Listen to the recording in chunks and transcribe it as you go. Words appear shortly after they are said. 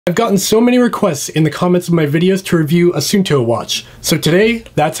I've gotten so many requests in the comments of my videos to review a Suunto watch, so today,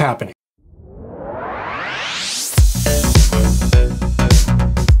 that's happening.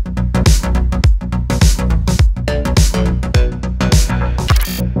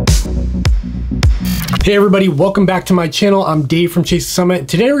 Hey everybody, welcome back to my channel. I'm Dave from Chase Summit.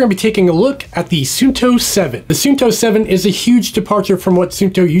 Today we're going to be taking a look at the Suunto 7. The Suunto 7 is a huge departure from what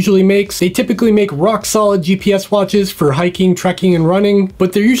Suunto usually makes. They typically make rock solid GPS watches for hiking, trekking, and running,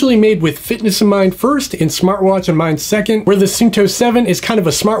 but they're usually made with fitness in mind first and smartwatch in mind second, where the Suunto 7 is kind of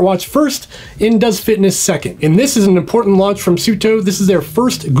a smartwatch first and does fitness second. And this is an important launch from Suunto. This is their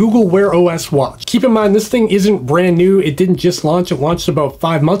first Google Wear OS watch. Keep in mind, this thing isn't brand new. It didn't just launch. It launched about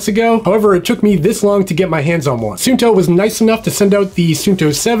 5 months ago. However, it took me this long to get my hands on one. Suunto was nice enough to send out the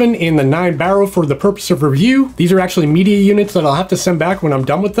Suunto 7 and the 9 Barrow for the purpose of review. These are actually media units that I'll have to send back when I'm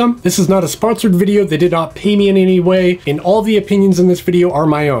done with them. This is not a sponsored video. They did not pay me in any way, and all the opinions in this video are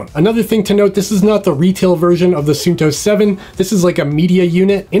my own. Another thing to note, this is not the retail version of the Suunto 7. This is like a media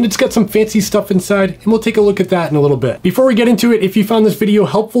unit, and it's got some fancy stuff inside, and we'll take a look at that in a little bit. Before we get into it, if you found this video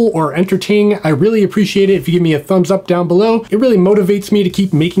helpful or entertaining, I really appreciate it if you give me a thumbs up down below. It really motivates me to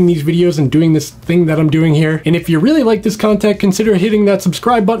keep making these videos and doing this thing that I'm doing here. And if you really like this content, consider hitting that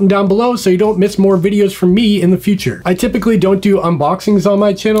subscribe button down below so you don't miss more videos from me in the future. I typically don't do unboxings on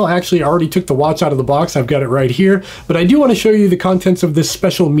my channel. I actually already took the watch out of the box. I've got it right here, but I do want to show you the contents of this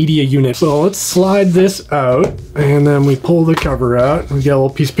special media unit. So let's slide this out, and then we pull the cover out. We got a little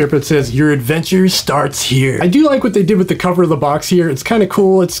piece of paper that says, "Your adventure starts here." I do like what they did with the cover of the box here. It's kind of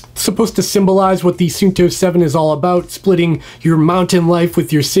cool. It's supposed to symbolize what the Suunto 7 is all about, splitting your mountain life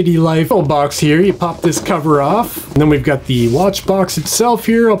with your city life. Little box here, you pop this cover off. And then we've got the watch box itself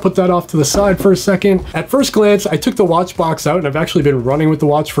here. I'll put that off to the side for a second. At first glance, I took the watch box out, and I've actually been running with the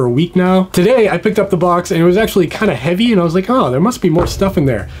watch for a week now. Today, I picked up the box, and it was actually kind of heavy, and I was like, oh, there must be more stuff in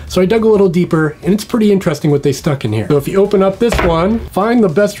there. So I dug a little deeper, and it's pretty interesting what they stuck in here. So if you open up this one, find the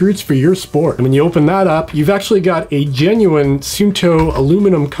best routes for your sport. And when you open that up, you've actually got a genuine Suunto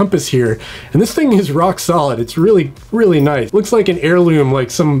aluminum compass here. And this thing is rock solid. It's really, really nice. Looks like an heirloom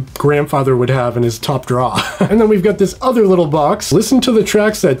like some grandfather would have in his top drawer. And then we've got this other little box. Listen to the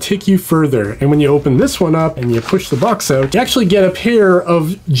tracks that take you further. And when you open this one up and you push the box out, you actually get a pair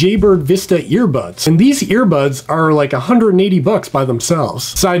of Jaybird Vista earbuds. And these earbuds are like 180 bucks by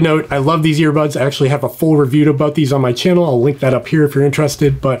themselves. Side note, I love these earbuds. I actually have a full review about these on my channel. I'll link that up here if you're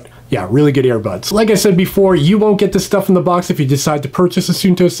interested, but yeah, really good earbuds. Like I said before, you won't get this stuff in the box if you decide to purchase a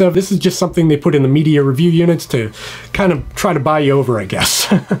Suunto 7. This is just something they put in the media review units to kind of try to buy you over, I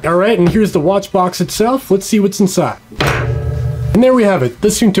guess. All right, and here's the watch box itself. Let's see what's inside. And there we have it, the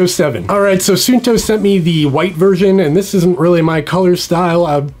Suunto 7. All right, so Suunto sent me the white version, and this isn't really my color style.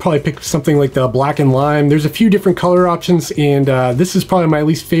 I'd probably pick something like the black and lime. There's a few different color options, and this is probably my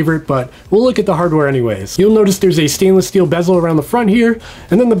least favorite, but we'll look at the hardware anyways. You'll notice there's a stainless steel bezel around the front here,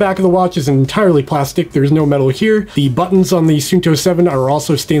 and then the back of the watch is entirely plastic. There's no metal here. The buttons on the Suunto 7 are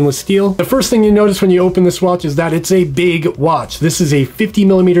also stainless steel. The first thing you notice when you open this watch is that it's a big watch. This is a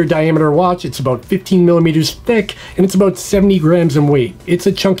 50mm diameter watch. It's about 15mm thick, and it's about 70 grams in weight. It's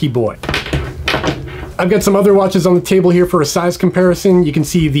a chunky boy. I've got some other watches on the table here for a size comparison. You can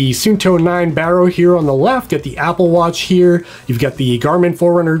see the Suunto 9 Barrow here on the left, got the Apple Watch here, you've got the Garmin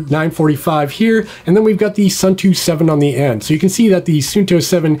Forerunner 945 here, and then we've got the Suunto 7 on the end. So you can see that the Suunto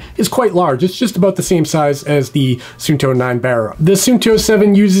 7 is quite large. It's just about the same size as the Suunto 9 Barrow. The Suunto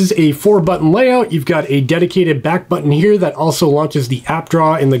 7 uses a 4-button layout. You've got a dedicated back button here that also launches the app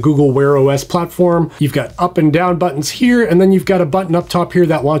drawer in the Google Wear OS platform. You've got up and down buttons here, and then you've got a button up top here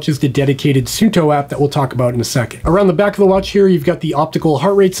that launches the dedicated Suunto app that we'll talk about in a second. Around the back of the watch here, you've got the optical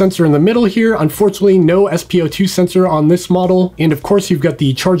heart rate sensor in the middle here. Unfortunately, no SpO2 sensor on this model. And of course, you've got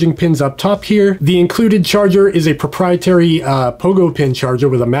the charging pins up top here. The included charger is a proprietary pogo pin charger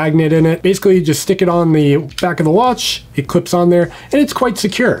with a magnet in it. Basically, you just stick it on the back of the watch, it clips on there, and it's quite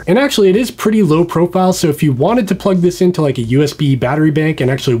secure. And actually, it is pretty low profile, so if you wanted to plug this into like a USB battery bank and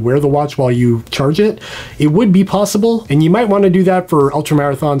actually wear the watch while you charge it, it would be possible. And you might want to do that for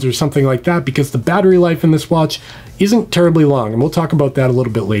ultramarathons or something like that, because the battery life in this watch isn't terribly long, and we'll talk about that a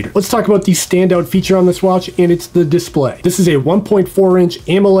little bit later. Let's talk about the standout feature on this watch, and it's the display. This is a 1.4-inch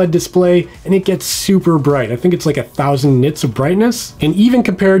AMOLED display, and it gets super bright. I think it's like 1,000 nits of brightness, and even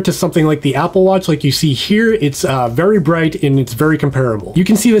compared to something like the Apple Watch, like you see here, it's very bright and it's very comparable. You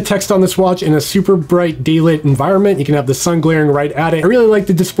can see the text on this watch in a super bright daylit environment. You can have the sun glaring right at it. I really like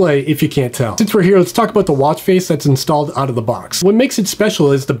the display, if you can't tell. Since we're here, let's talk about the watch face that's installed out of the box. What makes it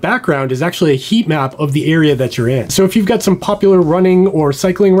special is the background is actually a heat map of the area that you're in. So if you've got some popular running or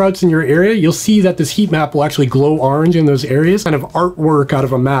cycling routes in your area, you'll see that this heat map will actually glow orange in those areas, kind of artwork out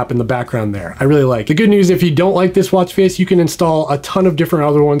of a map in the background there. I really like it. The good news, if you don't like this watch face, you can install a ton of different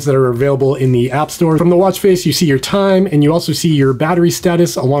other ones that are available in the App Store. From the watch face, you see your time, and you also see your battery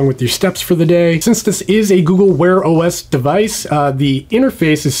status along with your steps for the day. Since this is a Google Wear OS device, the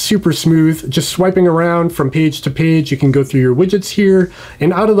interface is super smooth. Just swiping around from page to page, you can go through your widgets here,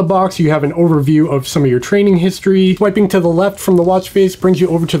 and out of the box, you have an overview of some of your training history. Swiping to the left from the watch face brings you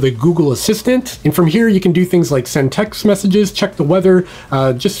over to the Google Assistant, and from here, you can do things like send text messages, check the weather,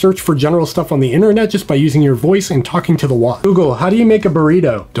 just search for general stuff on the internet just by using your voice and talking to the watch. Google, how do you make a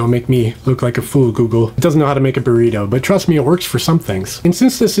burrito? Don't make me look like a fool, Google. It doesn't know how to make a burrito, but trust me, it works for some things. And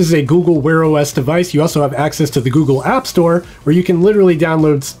since this is a Google Wear OS device, you also have access to the Google App Store, where you can literally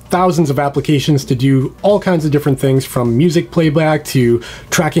download thousands of applications to do all kinds of different things, from music playback to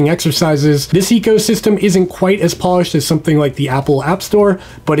tracking exercises. This ecosystem isn't quite as polished as something like the Apple App Store,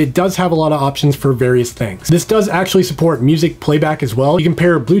 but it does have a lot of options for various things. This does actually support music playback as well. You can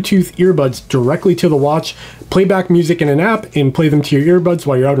pair Bluetooth earbuds directly to the watch, play back music in an app, and play them to your earbuds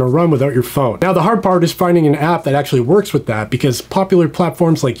while you're out on a run without your phone. Now, the hard part is finding an app that actually works with that, because popular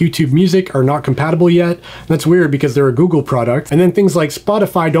platforms like YouTube Music are not compatible yet. That's weird because they're a Google product. And then things like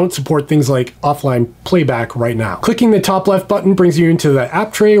Spotify don't support things like offline playback right now. Clicking the top left button brings you into the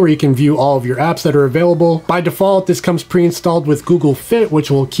app tray where you can view all of your apps that are available. By default, this comes pre-installed with Google Fit,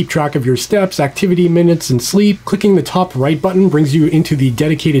 which will keep track of your steps, activity minutes, and sleep. Clicking the top right button brings you into the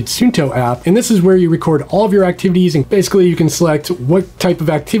dedicated Suunto app, and this is where you record all of your activities, and basically you can select what type of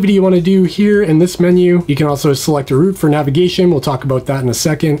activity you want to do here in this menu. You can also select a route for navigation. We'll talk about that in a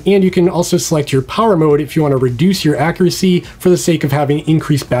second. And you can also select your power mode if you want to reduce your accuracy for the sake of having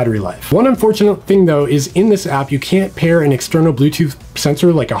increased battery life. One unfortunate thing though is in this app, you can't pair an external Bluetooth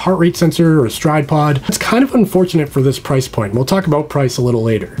sensor like a heart rate sensor or a stride pod. It's kind of unfortunate for this price point. We'll talk about price a little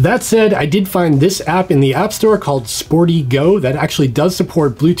later. That said, I did find this app in the App Store called Sporty Go that actually does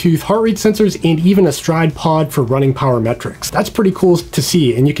support Bluetooth heart rate sensors and even a stride pod for running power metrics. That's pretty cool to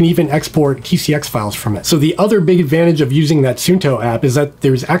see, and you can even export TCX files from it. So the other big advantage of using that Suunto app is that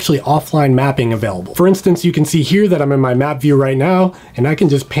there's actually offline mapping available. For instance, you can see here that I'm in my map view right now, and I can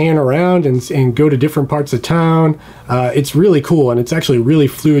just pan around and go to different parts of town. It's really cool, and it's actually really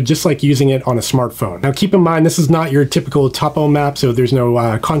fluid, just like using it on a smartphone. Now keep in mind, this is not your typical topo map, so there's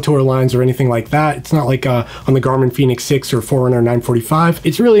no contour lines or anything like that. It's not like on the Garmin Fenix 6 or Forerunner 945.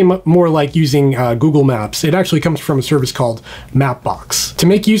 It's really more like using Google Maps. It actually comes from a service called Mapbox. To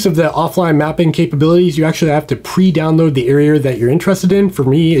make use of the offline mapping capabilities, you actually have to pre-download the area that you're interested in. For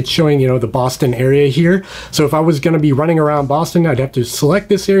me, it's showing, the Boston area here. So if I was going to be running around Boston, I'd have to select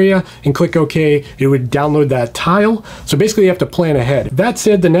this area and click OK. It would download that tile. So basically you have to plan ahead. That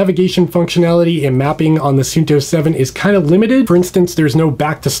said, the navigation functionality and mapping on the Suunto 7 is kind of limited. For instance, there's no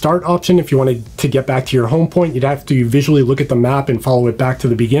back to start option. If you wanted to get back to your home point, you'd have to visually look at the map and follow it back to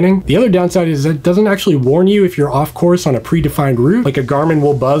the beginning. The other downside is that it doesn't actually warn you if you're off course on a predefined route. Like a Garmin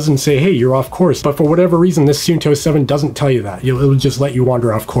will buzz and say, hey, you're off course. But for whatever reason, this Suunto 7 doesn't tell you that. It'll just let you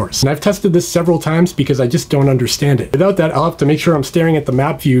wander off course. And I've tested this several times because I just don't understand it. Without that, I'll have to make sure I'm staring at the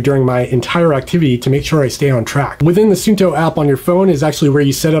map view during my entire activity to make sure I stay on track. Within the Suunto app on your phone is actually where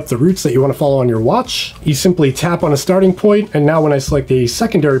you set up the routes that you want to follow on your watch. You simply tap on a starting point, and now when I select a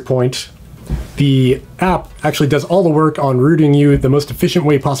secondary point, the app actually does all the work on routing you the most efficient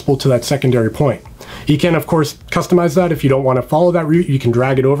way possible to that secondary point. You can, of course, customize that. If you don't want to follow that route, you can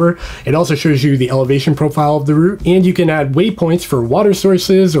drag it over. It also shows you the elevation profile of the route, and you can add waypoints for water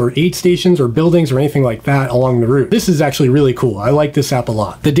sources or aid stations or buildings or anything like that along the route. This is actually really cool. I like this app a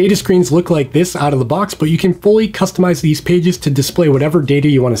lot. The data screens look like this out of the box, but you can fully customize these pages to display whatever data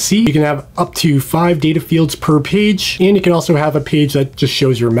you want to see. You can have up to 5 data fields per page, and you can also have a page that just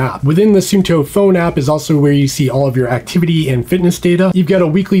shows your map. Within the Suunto phone app is also where you see all of your activity and fitness data. You've got a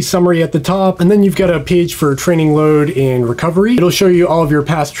weekly summary at the top, and then you've got a page for training load and recovery. It'll show you all of your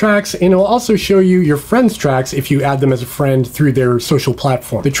past tracks, and it'll also show you your friends' tracks if you add them as a friend through their social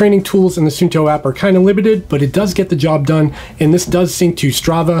platform. The training tools in the Suunto app are kind of limited, but it does get the job done, and this does sync to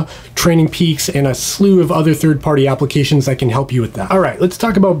Strava, Training Peaks, and a slew of other third-party applications that can help you with that. All right, let's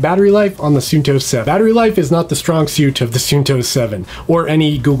talk about battery life on the Suunto 7. Battery life is not the strong suit of the Suunto 7, or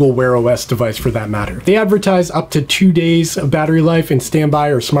any Google Wear OS device for that matter. They advertise up to 2 days of battery life in standby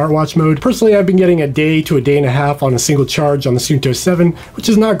or smartwatch mode. Personally, I've been getting a day to a day and a half on a single charge on the Suunto 7, which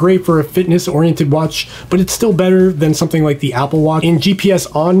is not great for a fitness-oriented watch, but it's still better than something like the Apple Watch. In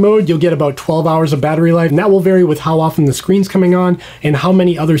GPS on mode, you'll get about 12 hours of battery life, and that will vary with how often the screen's coming on and how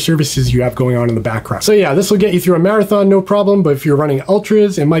many other services services you have going on in the background. So yeah, this will get you through a marathon, no problem, but if you're running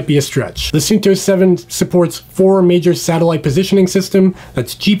ultras, it might be a stretch. The Suunto 7 supports 4 major satellite positioning system.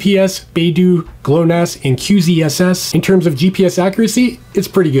 That's GPS, Beidou, GLONASS, and QZSS. In terms of GPS accuracy, it's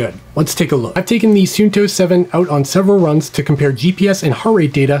pretty good. Let's take a look. I've taken the Suunto 7 out on several runs to compare GPS and heart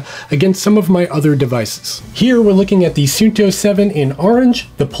rate data against some of my other devices. Here we're looking at the Suunto 7 in orange,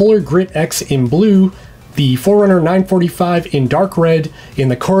 the Polar Grit X in blue, the Forerunner 945 in dark red,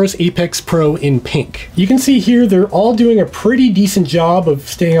 and the Chorus Apex Pro in pink. You can see here they're all doing a pretty decent job of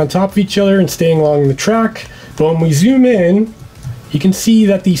staying on top of each other and staying along the track. But when we zoom in, you can see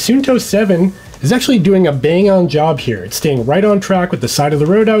that the Suunto 7 is actually doing a bang-on job here. It's staying right on track with the side of the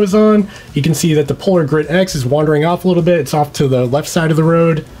road I was on. You can see that the Polar Grit X is wandering off a little bit. It's off to the left side of the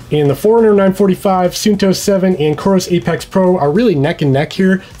road. And the Forerunner 945, Suunto 7, and Chorus Apex Pro are really neck and neck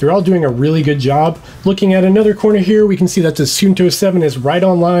here. They're all doing a really good job. Looking at another corner here, we can see that the Suunto 7 is right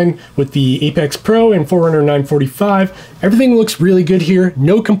on line with the Apex Pro and Forerunner 945. Everything looks really good here.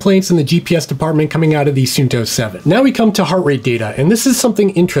 No complaints in the GPS department coming out of the Suunto 7. Now we come to heart rate data, and this is something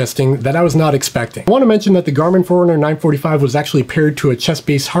interesting that I was not expecting. I want to mention that the Garmin Forerunner 945 was actually paired to a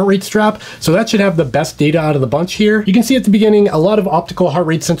chest-based heart rate strap, so that should have the best data out of the bunch here. You can see at the beginning, a lot of optical heart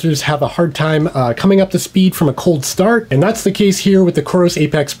rate sensors have a hard time coming up to speed from a cold start, and that's the case here with the Chorus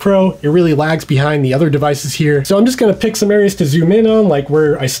Apex Pro. It really lags behind the other devices here. So I'm just going to pick some areas to zoom in on, like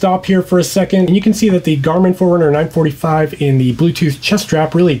where I stop here for a second, and you can see that the Garmin Forerunner 945 in the Bluetooth chest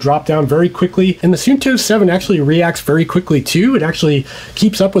strap really dropped down very quickly, and the Suunto 7 actually reacts very quickly too. It actually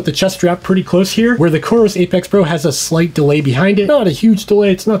keeps up with the chest strap pretty close here, where the Chorus Apex Pro has a slight delay behind it. Not a huge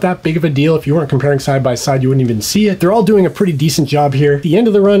delay, it's not that big of a deal. If you weren't comparing side by side, you wouldn't even see it. They're all doing a pretty decent job here. At the end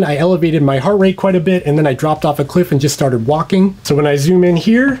of the run, I elevated my heart rate quite a bit, and then I dropped off a cliff and just started walking. So when I zoom in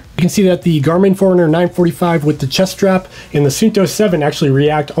here, you can see that the Garmin Forerunner 945 with the chest strap and the Suunto 7 actually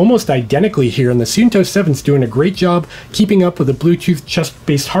react almost identically here, and the Suunto 7 is doing a great job keeping up with the Bluetooth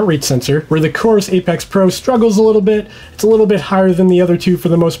chest-based heart rate sensor, where the Chorus Apex Pro struggles a little bit. It's a little bit higher than the other two for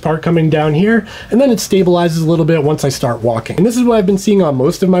the most part coming down here, and then it stabilizes a little bit once I start walking. And this is what I've been seeing on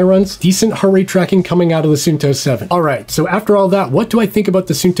most of my runs. Decent heart rate tracking coming out of the Suunto 7. Alright, so after all that, what do I think about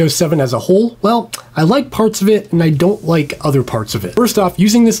the Suunto 7 as a whole? Well, I like parts of it and I don't like other parts of it. First off,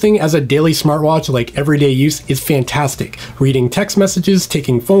 using this thing as a daily smartwatch, like everyday use, is fantastic. Reading text messages,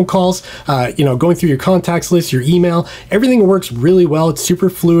 taking phone calls, going through your contacts list, your email, everything works really well. It's super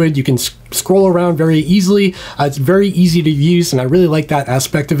fluid. You can scroll around very easily. It's very easy to use, and I really like that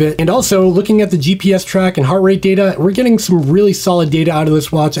aspect of it. And also, looking at the GPS track and heart rate data, we're getting some really solid data out of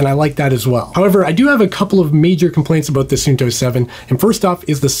this watch, and I like that as well. However, I do have a couple of major complaints about the Suunto 7, and first off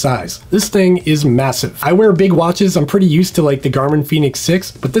is the size. This thing is massive. I wear big watches. I'm pretty used to like the Garmin Fenix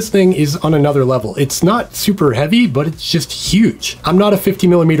 6, but this thing is on another level. It's not super heavy, but it's just huge. I'm not a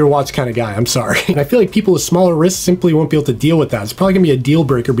 50mm watch kind of guy, I'm sorry. And I feel like people with smaller wrists simply won't be able to deal with that. It's probably gonna be a deal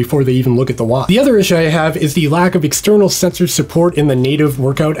breaker before they even look at the watch. The other issue I have is the lack of external sensor support in the native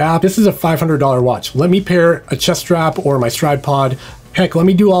workout app. This is a $500 watch. Let me pair a chest strap or my stride pod. Heck, let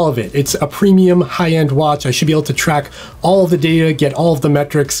me do all of it. It's a premium high-end watch. I should be able to track all of the data, get all of the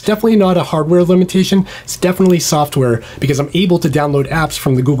metrics. Definitely not a hardware limitation. It's definitely software, because I'm able to download apps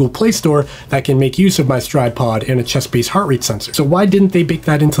from the Google Play Store that can make use of my stride pod and a chest-based heart rate sensor. So why didn't they bake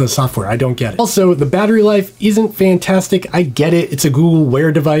that into the software? I don't get it. Also, the battery life isn't fantastic. I get it. It's a Google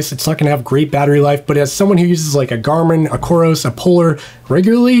Wear device. It's not going to have great battery life, but as someone who uses like a Garmin, a Chorus, a Polar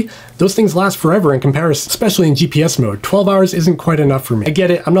regularly, those things last forever in comparison, especially in GPS mode. 12 hours isn't quite enough for me. I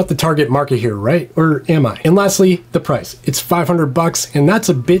get it, I'm not the target market here, right? Or am I? And lastly, the price. It's $500, and that's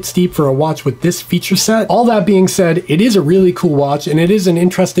a bit steep for a watch with this feature set. All that being said, it is a really cool watch, and it is an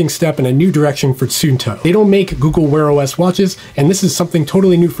interesting step in a new direction for Suunto. They don't make Google Wear OS watches, and this is something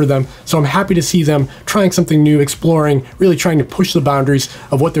totally new for them, so I'm happy to see them trying something new, exploring, really trying to push the boundaries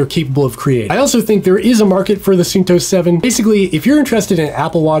of what they're capable of creating. I also think there is a market for the Suunto 7. Basically, if you're interested in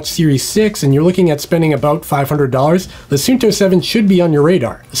Apple Watch Series 6 and you're looking at spending about $500, the Suunto 7 should be on your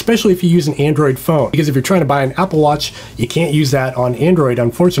radar, especially if you use an Android phone, because if you're trying to buy an Apple Watch, you can't use that on Android,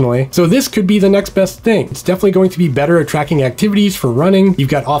 unfortunately. So this could be the next best thing. It's definitely going to be better at tracking activities for running. You've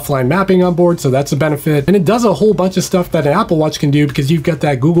got offline mapping on board, so that's a benefit. And it does a whole bunch of stuff that an Apple Watch can do because you've got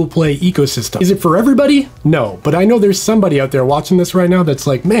that Google Play ecosystem. Is it for everybody? No, but I know there's somebody out there watching this right now that's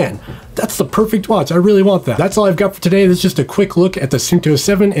like, man, that's the perfect watch. I really want that. That's all I've got for today. This is just a quick look at the Suunto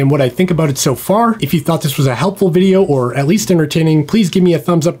 7 and what I think about it so far. If you thought this was a helpful video or at least entertaining, please give me a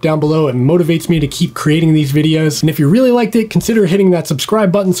thumbs up down below. It motivates me to keep creating these videos. And if you really liked it, consider hitting that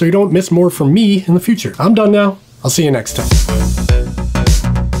subscribe button so you don't miss more from me in the future. I'm done now. I'll see you next time.